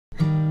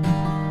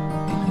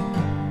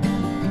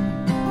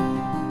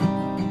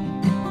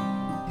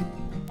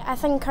I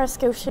think our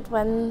school should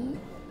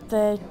win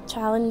the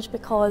challenge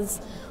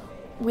because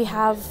we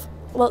have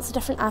lots of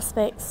different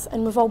aspects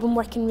and we've all been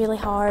working really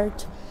hard.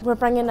 We're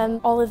bringing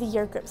in all of the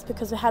year groups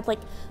because we had like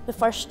the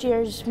first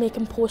years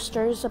making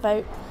posters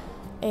about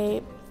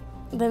the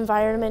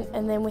environment,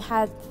 and then we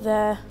had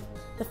the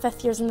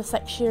fifth years and the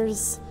sixth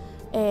years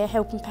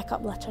helping pick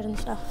up litter and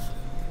stuff.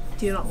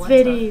 Do you not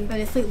litter? Very.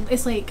 And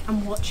it's like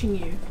I'm watching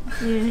you.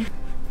 Yeah.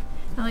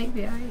 I like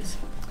the eyes.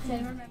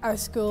 Our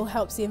school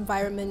helps the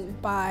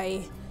environment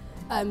by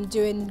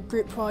doing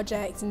group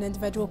projects and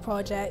individual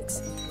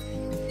projects.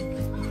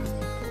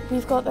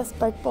 We've got this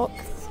bird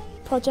box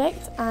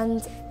project,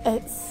 and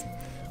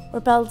we're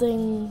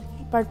building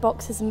bird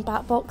boxes and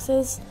bat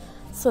boxes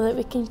so that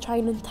we can try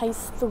and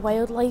entice the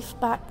wildlife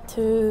back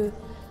to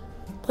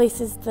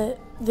places that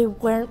they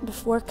weren't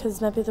before,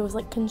 because maybe there was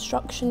like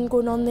construction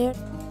going on there.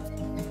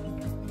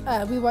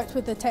 We worked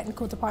with the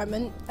technical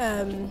department.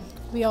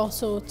 We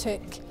also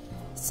took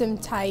some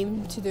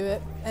time to do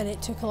it, and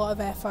it took a lot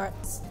of effort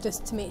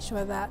just to make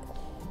sure that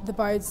the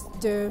birds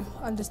do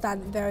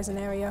understand that there is an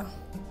area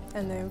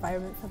and the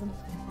environment for them.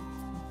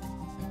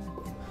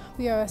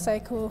 We are a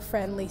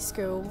cycle-friendly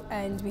school,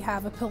 and we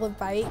have a pool of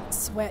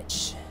bikes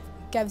which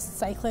gives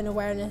cycling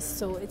awareness,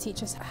 so it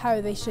teaches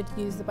how they should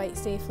use the bike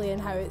safely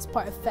and how it's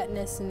part of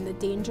fitness and the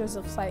dangers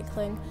of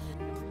cycling.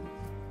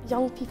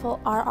 Young people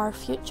are our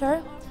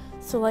future,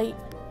 so like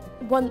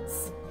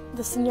once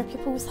the senior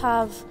pupils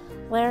have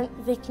learned,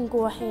 they can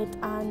go ahead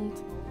and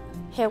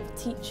help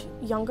teach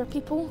younger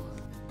people.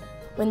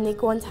 When they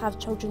go on to have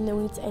children, they'll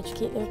need to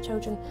educate their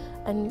children,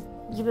 and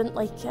you wouldn't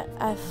like it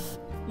if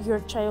your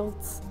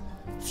child's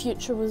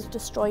future was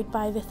destroyed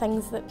by the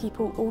things that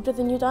people older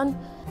than you done.